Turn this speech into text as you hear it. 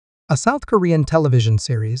A South Korean television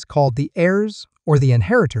series called The Heirs or The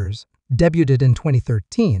Inheritors debuted in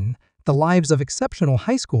 2013, the lives of exceptional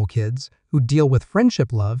high school kids who deal with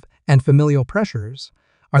friendship love and familial pressures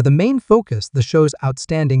are the main focus the show's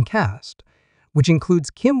outstanding cast, which includes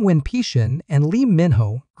Kim Win-pishin and Lee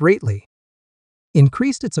Min-ho, greatly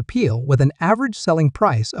increased its appeal with an average selling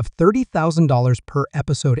price of $30,000 per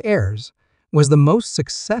episode. Heirs was the most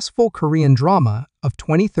successful Korean drama of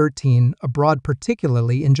 2013 abroad,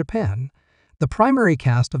 particularly in Japan. The primary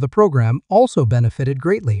cast of the program also benefited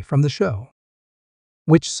greatly from the show,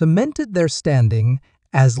 which cemented their standing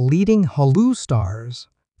as leading Hallyu stars.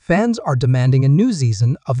 Fans are demanding a new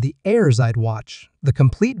season of The Heirs. I'd watch the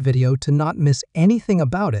complete video to not miss anything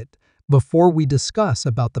about it. Before we discuss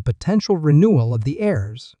about the potential renewal of The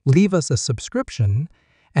Heirs, leave us a subscription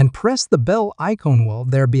and press the bell icon. Will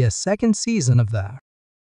there be a second season of The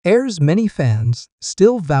Heirs? Many fans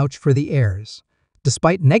still vouch for The Heirs,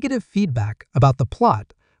 despite negative feedback about the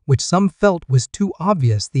plot, which some felt was too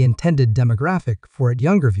obvious. The intended demographic for it,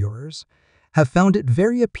 younger viewers, have found it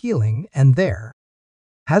very appealing, and there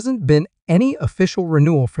hasn't been any official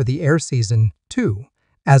renewal for The Heirs Season 2.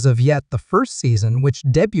 As of yet, the first season, which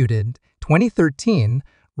debuted in 2013,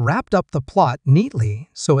 wrapped up the plot neatly,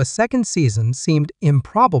 so a second season seemed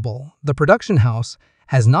improbable. The production house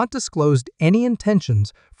has not disclosed any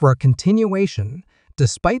intentions for a continuation,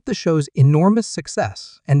 despite the show's enormous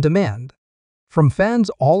success and demand from fans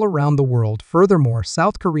all around the world. Furthermore,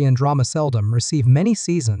 South Korean drama seldom receive many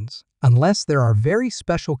seasons unless there are very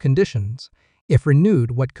special conditions. If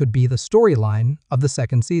renewed, what could be the storyline of the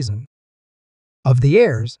second season of The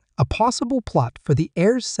Heirs? A possible plot for The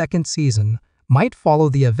Heirs' second season might follow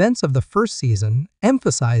the events of the first season,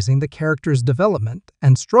 emphasizing the characters' development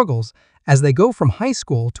and struggles as they go from high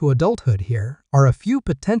school to adulthood. Here are a few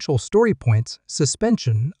potential story points: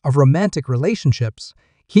 suspension of romantic relationships.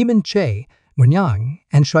 Kim and Chae, Moon-young,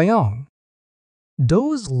 and Chayong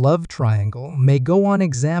Do's love triangle may go on,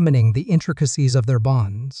 examining the intricacies of their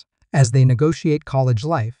bonds as they negotiate college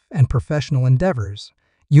life and professional endeavors.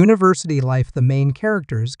 University life. The main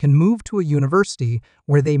characters can move to a university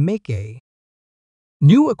where they make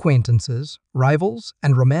new acquaintances, rivals,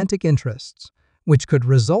 and romantic interests, which could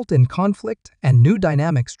result in conflict and new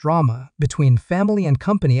dynamics. Drama between family and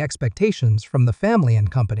company. Expectations from the family and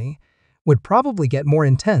company would probably get more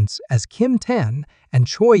intense as Kim Tan and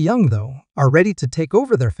Choi Young, though, are ready to take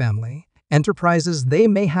over their family enterprises. They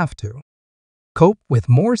may have to cope with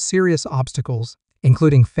more serious obstacles,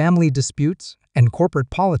 including family disputes and corporate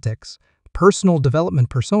politics. Personal development.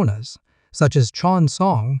 Personas such as Chon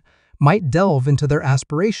Song might delve into their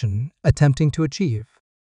aspiration, attempting to achieve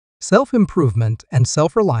self-improvement and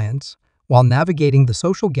self-reliance while navigating the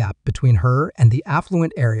social gap between her and the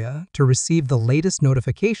affluent area. To receive the latest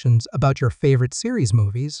notifications about your favorite series,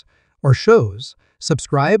 movies, or shows,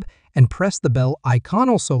 subscribe and press the bell icon.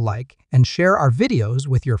 Also like and share our videos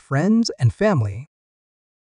with your friends and family.